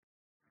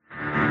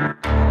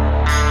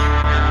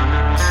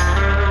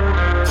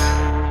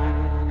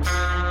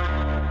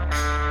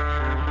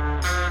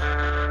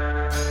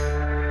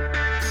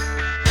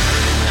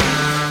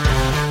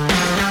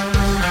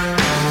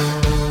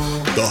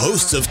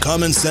hosts of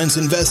Common Sense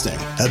Investing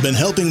have been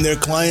helping their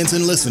clients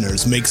and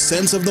listeners make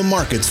sense of the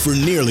markets for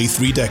nearly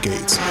 3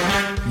 decades.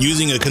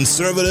 Using a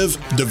conservative,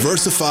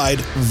 diversified,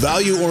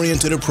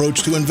 value-oriented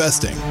approach to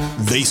investing,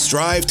 they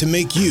strive to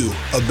make you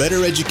a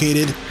better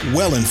educated,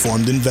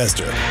 well-informed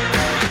investor.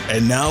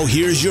 And now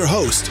here's your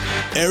host,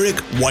 Eric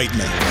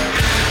Whiteman.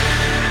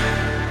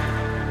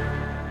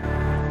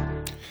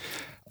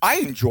 I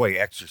enjoy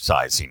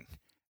exercising.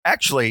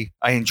 Actually,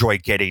 I enjoy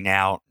getting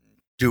out,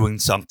 doing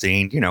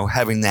something,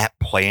 having that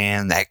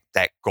plan,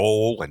 that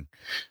goal, and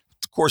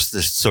of course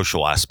the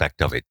social aspect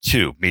of it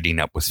too, meeting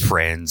up with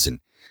friends and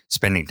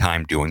spending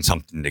time doing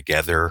something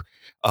together.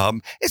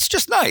 It's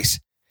just nice.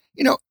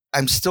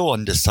 I'm still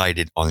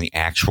undecided on the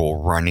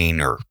actual running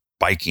or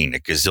biking a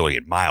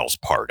gazillion miles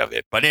part of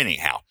it. But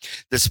anyhow,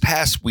 this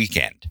past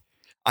weekend,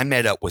 I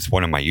met up with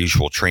one of my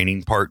usual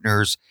training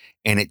partners,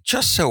 and it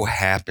just so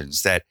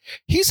happens that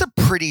he's a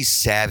pretty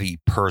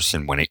savvy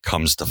person when it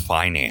comes to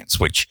finance,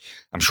 which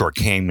I'm sure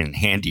came in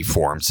handy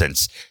for him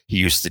since he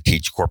used to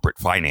teach corporate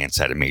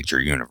finance at a major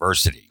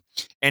university.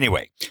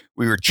 Anyway,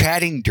 we were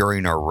chatting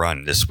during our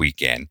run this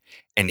weekend,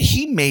 and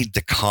he made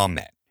the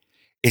comment,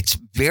 "It's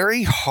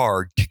very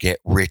hard to get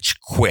rich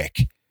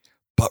quick,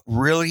 but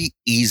really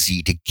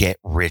easy to get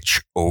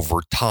rich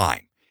over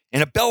time."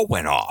 And a bell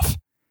went off.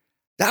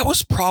 That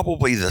was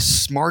probably the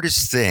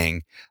smartest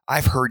thing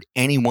I've heard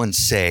anyone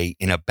say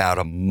in about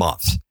a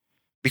month,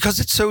 because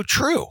it's so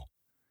true.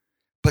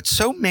 But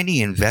so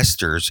many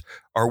investors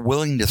are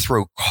willing to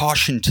throw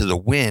caution to the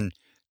wind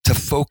to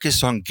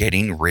focus on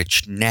getting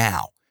rich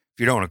now. If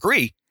you don't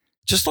agree,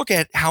 just look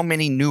at how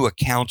many new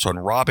accounts on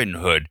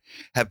Robinhood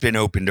have been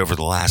opened over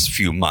the last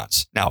few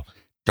months. Now,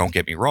 don't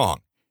get me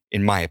wrong.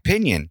 In my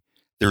opinion,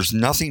 there's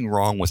nothing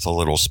wrong with a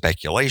little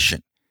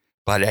speculation.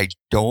 But I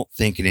don't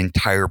think an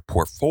entire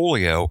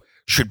portfolio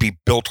should be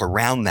built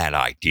around that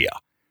idea.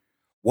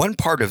 One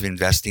part of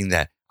investing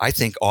that I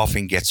think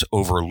often gets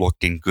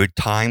overlooked in good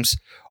times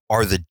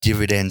are the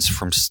dividends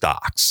from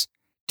stocks.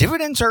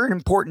 Dividends are an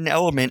important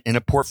element in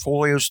a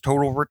portfolio's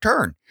total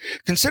return.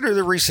 Consider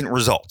the recent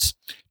results.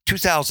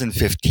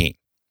 2015,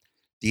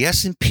 the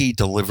S&P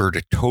delivered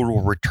a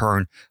total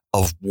return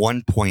of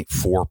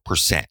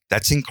 1.4%.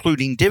 That's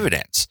including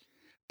dividends.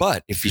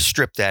 But if you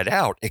strip that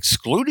out,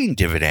 excluding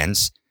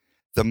dividends,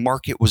 the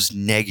market was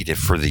negative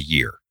for the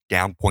year,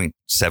 down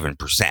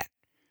 0.7%.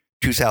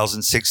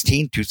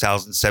 2016,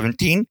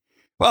 2017,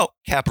 well,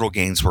 capital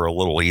gains were a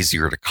little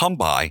easier to come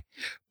by,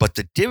 but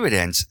the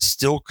dividends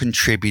still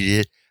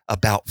contributed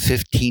about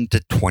 15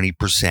 to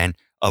 20%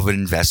 of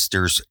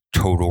investors'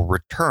 total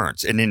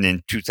returns. And then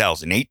in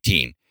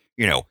 2018,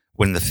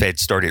 when the Fed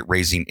started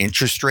raising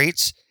interest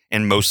rates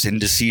and most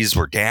indices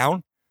were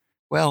down,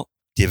 well,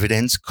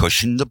 dividends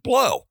cushioned the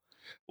blow.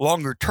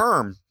 Longer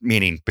term,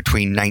 meaning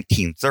between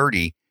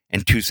 1930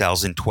 and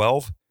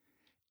 2012,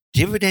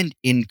 dividend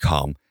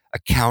income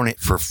accounted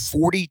for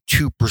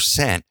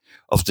 42%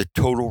 of the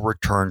total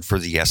return for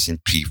the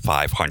S&P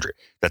 500.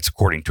 That's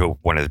according to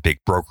one of the big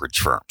brokerage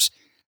firms.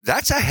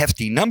 That's a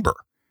hefty number.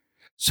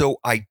 So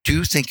I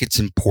do think it's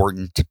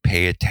important to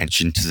pay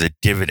attention to the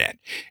dividend.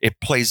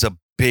 It plays a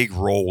big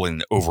role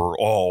in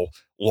overall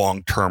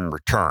long-term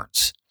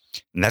returns.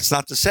 And that's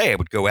not to say I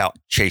would go out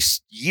and chase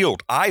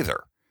yield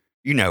either.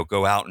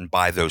 Go out and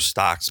buy those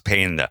stocks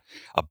paying a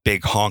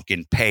big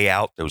honking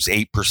payout, those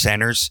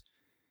 8%ers.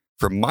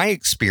 From my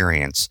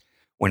experience,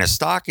 when a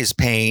stock is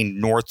paying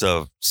north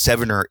of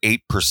 7 or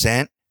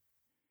 8%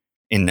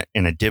 in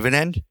a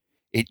dividend,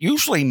 it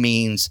usually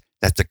means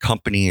that the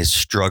company is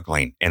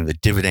struggling and the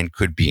dividend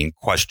could be in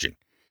question.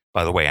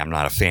 By the way, I'm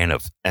not a fan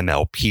of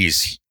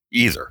MLPs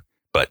either,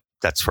 but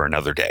that's for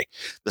another day.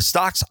 The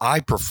stocks I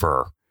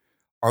prefer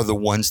are the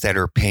ones that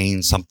are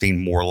paying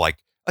something more like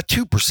a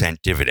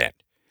 2% dividend,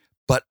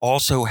 but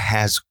also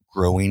has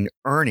growing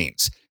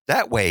earnings.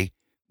 That way,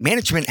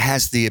 management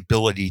has the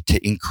ability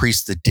to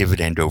increase the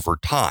dividend over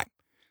time.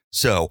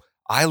 So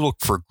I look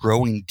for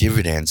growing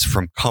dividends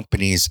from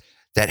companies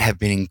that have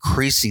been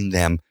increasing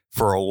them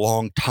for a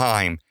long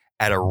time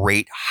at a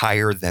rate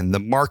higher than the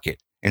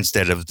market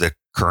instead of the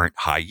current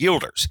high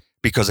yielders.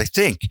 Because I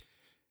think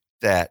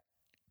that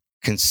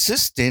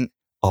consistent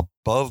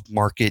above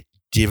market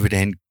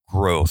dividend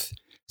growth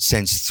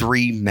sends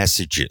 3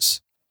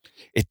 messages.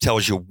 It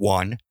tells you,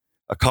 1,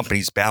 a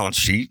company's balance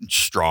sheet is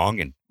strong,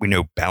 and we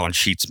know balance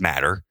sheets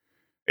matter.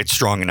 It's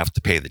strong enough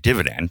to pay the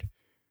dividend.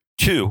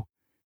 2,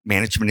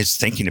 management is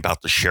thinking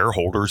about the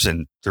shareholders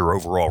and their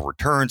overall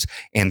returns.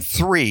 And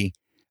 3,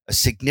 a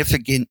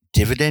significant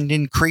dividend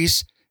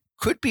increase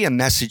could be a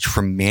message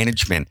from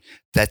management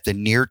that the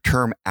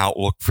near-term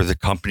outlook for the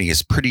company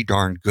is pretty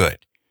darn good.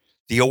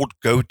 The old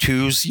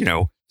go-tos,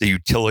 the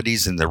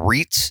utilities and the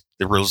REITs,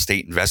 the real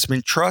estate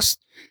investment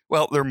trust,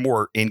 well, they're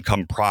more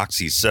income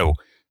proxies. So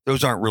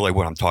those aren't really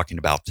what I'm talking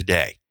about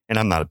today. And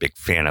I'm not a big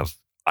fan of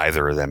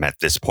either of them at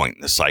this point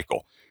in the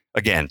cycle.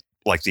 Again,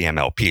 like the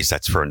MLPs,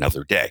 that's for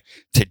another day.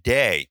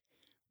 Today,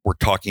 we're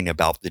talking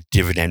about the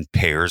dividend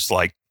payers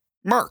like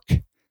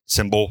Merck,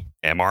 symbol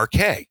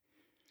MRK.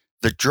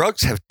 The drug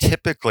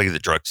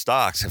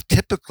stocks have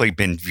typically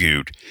been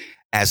viewed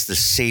as the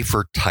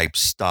safer type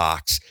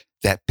stocks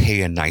that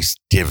pay a nice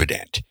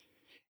dividend.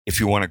 If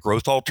you want a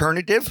growth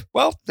alternative,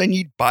 well, then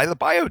you'd buy the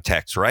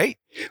biotechs, right?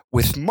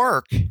 With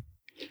Merck,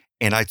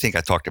 and I think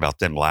I talked about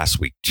them last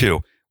week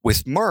too.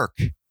 With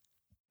Merck,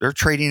 they're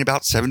trading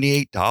about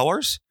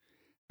 $78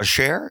 a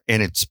share,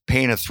 and it's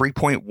paying a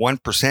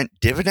 3.1%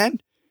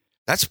 dividend.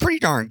 That's pretty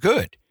darn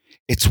good.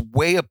 It's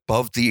way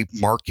above the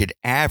market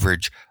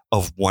average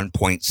of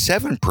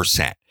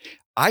 1.7%.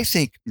 I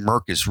think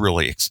Merck is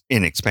really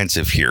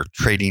inexpensive here,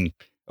 trading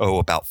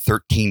about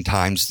 13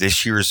 times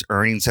this year's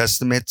earnings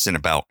estimates and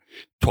about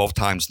 12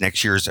 times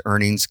next year's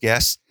earnings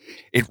guess.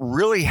 It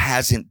really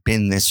hasn't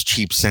been this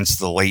cheap since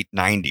the late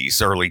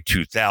 90s, early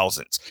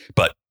 2000s.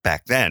 But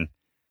back then,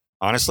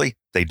 honestly,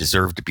 they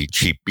deserved to be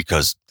cheap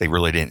because they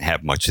really didn't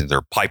have much in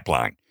their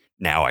pipeline.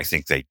 Now I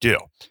think they do.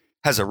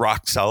 Has a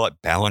rock solid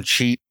balance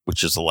sheet,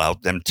 which has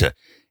allowed them to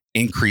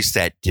increase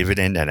that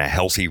dividend at a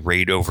healthy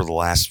rate over the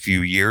last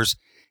few years.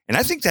 And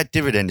I think that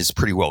dividend is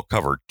pretty well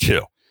covered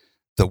too.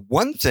 The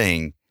one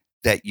thing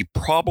that you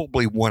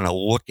probably want to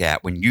look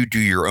at when you do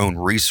your own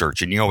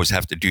research, and you always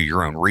have to do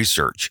your own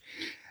research,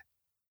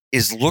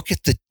 is look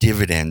at the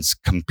dividends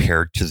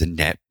compared to the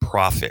net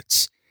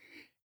profits.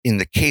 In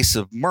the case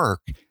of Merck,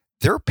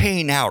 they're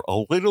paying out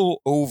a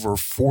little over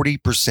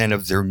 40%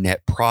 of their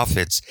net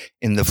profits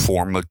in the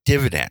form of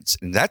dividends.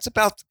 And that's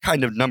about the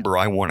kind of number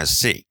I want to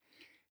see.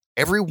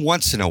 Every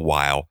once in a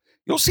while,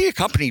 you'll see a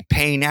company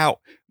paying out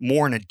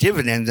more in a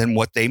dividend than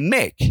what they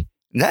make.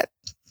 And that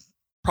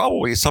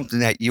probably is something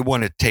that you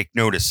want to take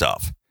notice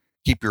of.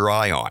 Keep your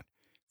eye on.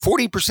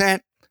 40%,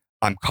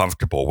 I'm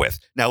comfortable with.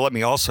 Now, let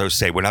me also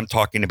say, when I'm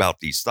talking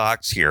about these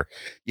stocks here,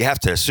 you have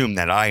to assume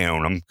that I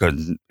own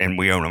them, and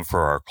we own them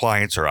for our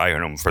clients, or I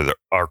own them for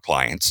our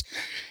clients.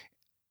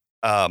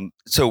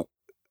 So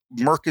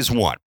Merck is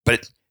one.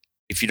 But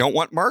if you don't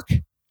want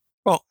Merck,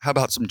 well, how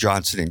about some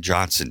Johnson &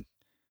 Johnson,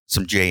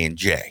 some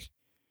J&J?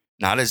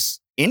 Not as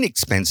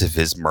inexpensive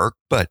as Merck,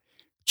 but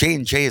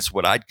J&J is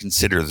what I'd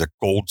consider the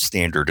gold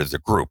standard of the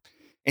group.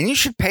 And you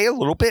should pay a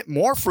little bit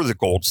more for the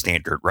gold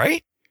standard,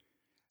 right?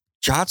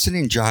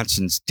 Johnson &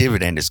 Johnson's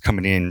dividend is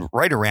coming in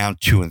right around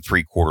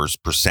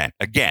 2.75%.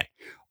 Again,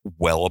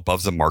 well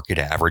above the market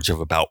average of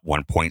about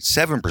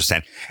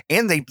 1.7%.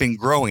 And they've been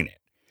growing it.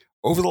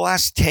 Over the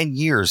last 10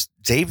 years,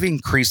 they've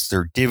increased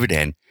their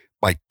dividend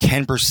by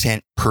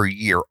 10% per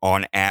year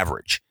on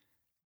average.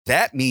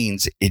 That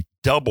means it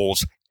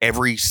doubles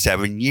every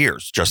 7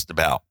 years, just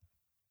about.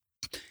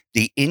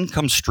 The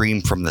income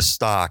stream from the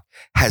stock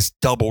has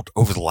doubled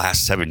over the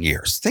last 7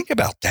 years. Think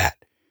about that.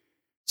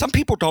 Some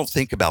people don't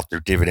think about their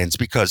dividends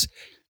because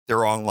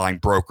their online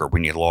broker,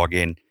 when you log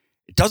in,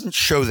 it doesn't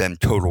show them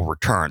total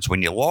returns.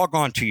 When you log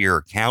on to your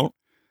account,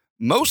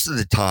 most of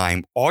the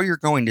time, all you're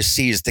going to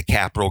see is the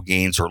capital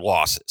gains or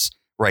losses,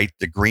 right?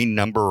 The green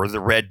number or the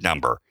red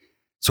number.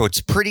 So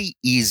it's pretty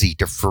easy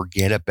to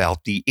forget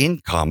about the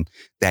income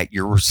that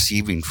you're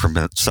receiving from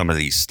some of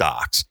these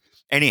stocks.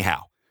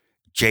 Anyhow,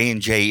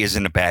 J&J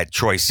isn't a bad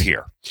choice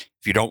here.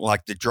 If you don't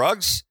like the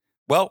drugs,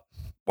 well,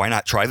 why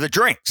not try the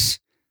drinks?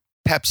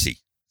 Pepsi,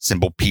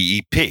 symbol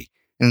PEP.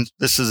 And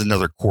this is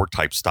another core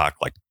type stock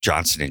like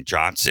Johnson &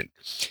 Johnson.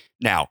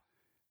 Now,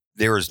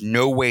 there is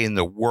no way in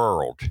the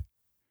world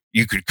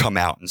you could come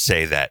out and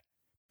say that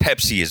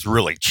Pepsi is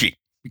really cheap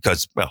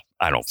because, well,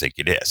 I don't think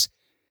it is.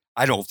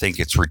 I don't think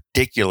it's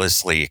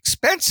ridiculously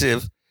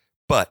expensive,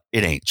 but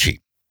it ain't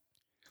cheap.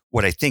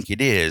 What I think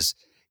it is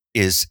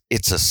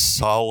it's a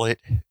solid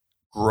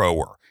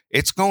grower.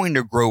 It's going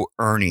to grow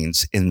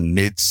earnings in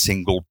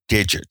mid-single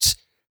digits,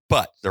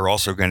 but they're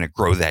also going to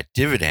grow that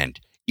dividend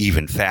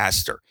even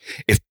faster.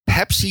 If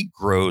Pepsi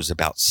grows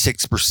about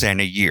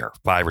 6% a year,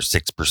 5 or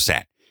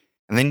 6%,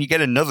 and then you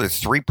get another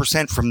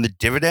 3% from the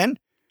dividend,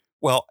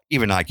 well,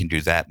 even I can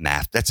do that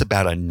math. That's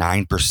about a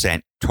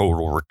 9%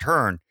 total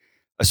return,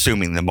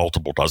 assuming the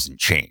multiple doesn't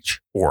change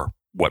or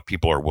what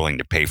people are willing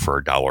to pay for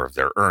a dollar of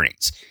their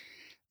earnings.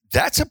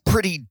 That's a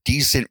pretty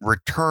decent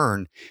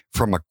return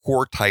from a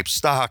core type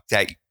stock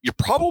that you're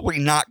probably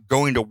not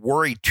going to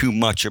worry too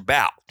much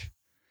about.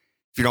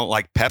 If you don't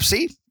like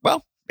Pepsi,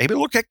 well, maybe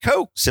look at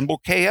Coke,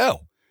 symbol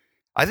KO.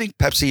 I think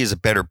Pepsi is a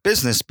better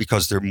business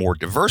because they're more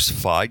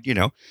diversified. You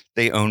know,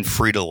 they own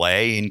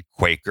Frito-Lay and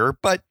Quaker,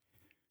 but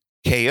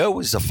KO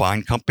is a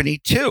fine company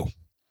too.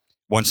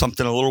 Want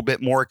something a little bit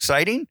more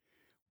exciting?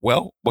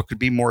 Well, what could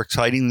be more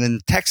exciting than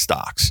tech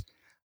stocks?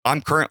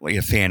 I'm currently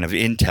a fan of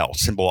Intel,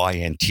 symbol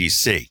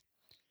INTC.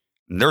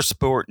 And they're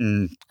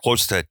sporting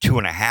close to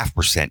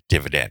 2.5%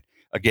 dividend.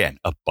 Again,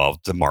 above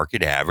the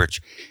market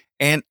average.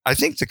 And I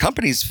think the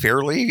company's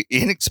fairly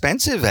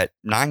inexpensive at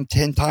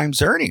 9-10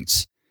 times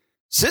earnings.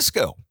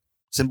 Cisco,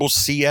 symbol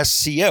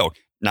CSCO,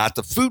 not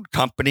the food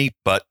company,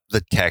 but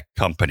the tech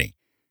company.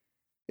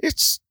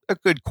 It's a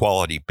good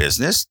quality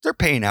business. They're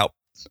paying out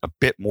a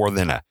bit more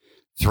than a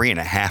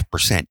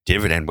 3.5%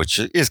 dividend, which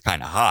is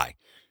kind of high.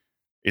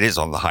 It is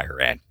on the higher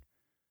end.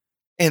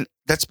 And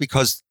that's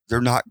because they're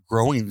not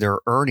growing their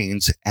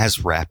earnings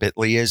as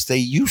rapidly as they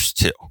used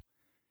to.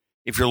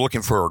 If you're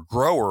looking for a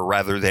grower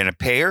rather than a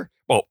payer,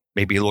 well,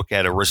 Maybe look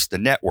at Arista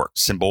Network,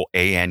 symbol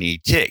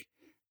ANET.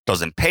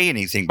 Doesn't pay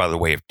anything by the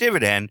way of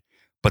dividend,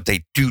 but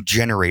they do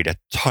generate a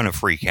ton of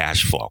free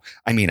cash flow.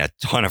 I mean, a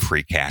ton of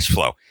free cash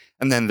flow.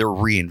 And then they're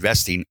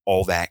reinvesting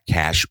all that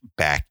cash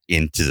back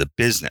into the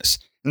business.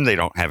 And they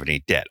don't have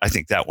any debt. I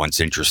think that one's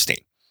interesting.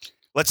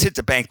 Let's hit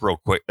the banks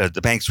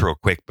real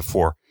quick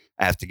before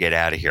I have to get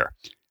out of here.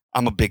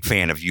 I'm a big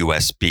fan of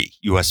USB,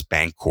 US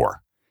Bancorp.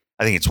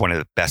 I think it's one of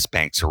the best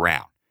banks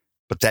around.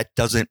 But that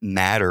doesn't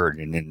matter in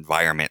an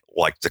environment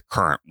like the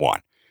current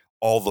one.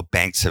 All the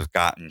banks have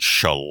gotten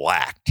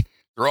shellacked.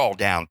 They're all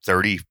down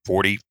 30,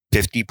 40,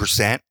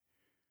 50%.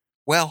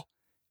 Well,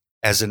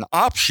 as an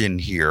option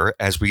here,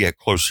 as we get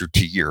closer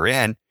to year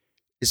end,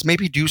 is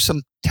maybe do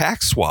some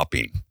tax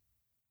swapping.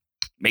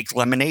 Make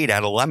lemonade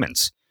out of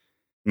lemons.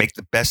 Make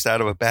the best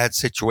out of a bad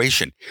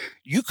situation.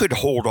 You could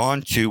hold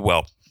on to,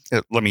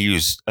 let me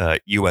use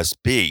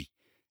USB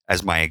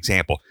as my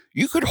example.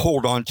 You could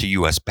hold on to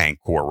US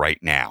Bancorp right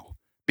now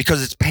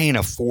because it's paying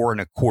a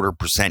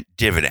 4.25%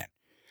 dividend,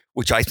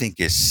 which I think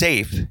is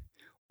safe.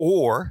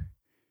 Or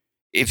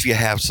if you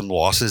have some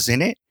losses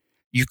in it,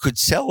 you could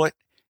sell it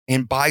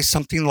and buy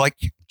something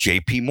like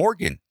JP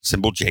Morgan,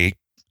 symbol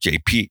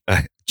JPM,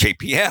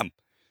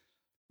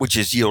 which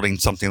is yielding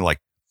something like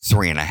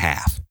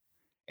 3.5%.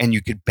 And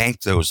you could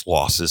bank those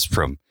losses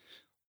from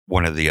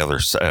one of the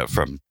others,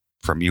 from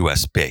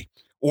USB,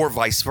 or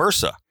vice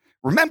versa.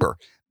 Remember,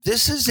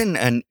 this isn't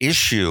an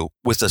issue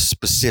with a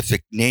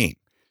specific name.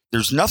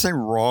 There's nothing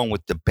wrong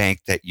with the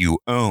bank that you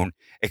own,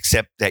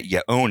 except that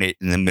you own it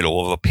in the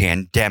middle of a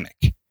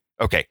pandemic.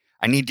 Okay,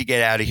 I need to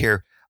get out of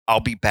here. I'll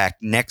be back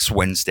next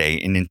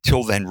Wednesday. And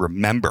until then,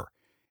 remember,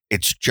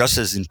 it's just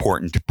as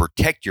important to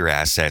protect your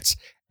assets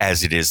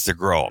as it is to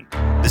grow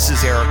them. This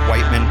is Eric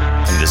Whiteman,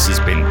 and this has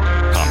been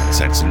Common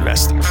Sense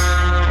Investing.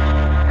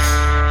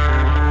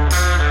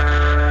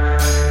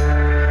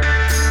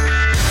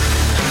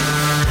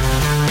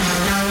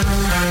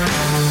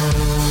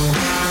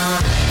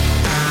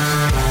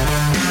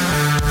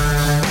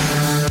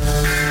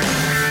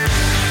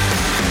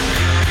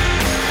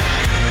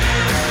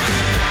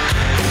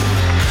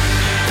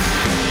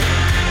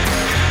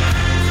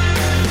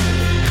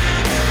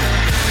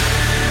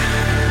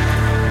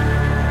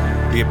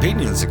 The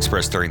opinions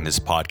expressed during this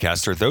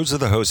podcast are those of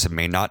the hosts and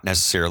may not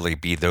necessarily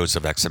be those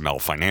of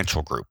XML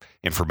Financial Group.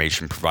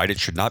 Information provided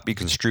should not be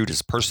construed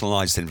as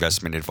personalized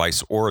investment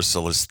advice or a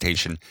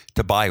solicitation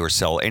to buy or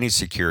sell any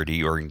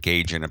security or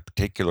engage in a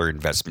particular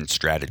investment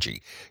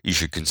strategy. You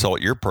should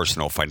consult your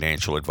personal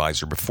financial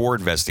advisor before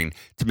investing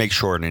to make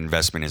sure an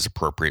investment is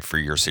appropriate for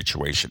your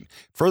situation.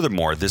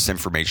 Furthermore, this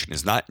information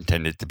is not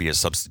intended to be a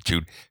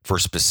substitute for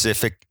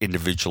specific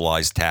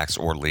individualized tax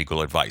or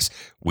legal advice.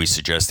 We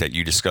suggest that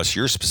you discuss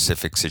your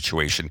specific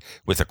situation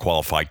with a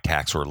qualified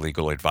tax or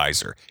legal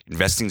advisor.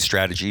 Investing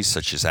strategies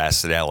such as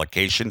asset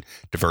allocation,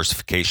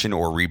 diversification,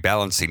 or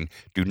rebalancing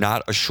do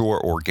not assure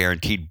or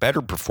guarantee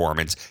better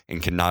performance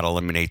and cannot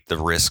eliminate the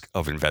risk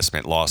of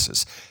investment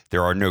losses.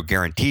 There are no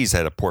guarantees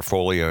that a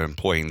portfolio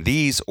employing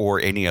these or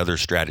any other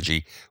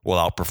strategy will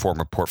outperform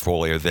a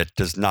portfolio that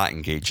does not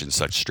engage in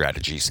such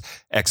strategies.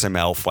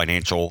 XML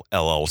Financial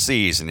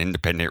LLC is an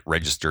independent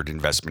registered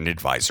investment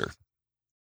advisor.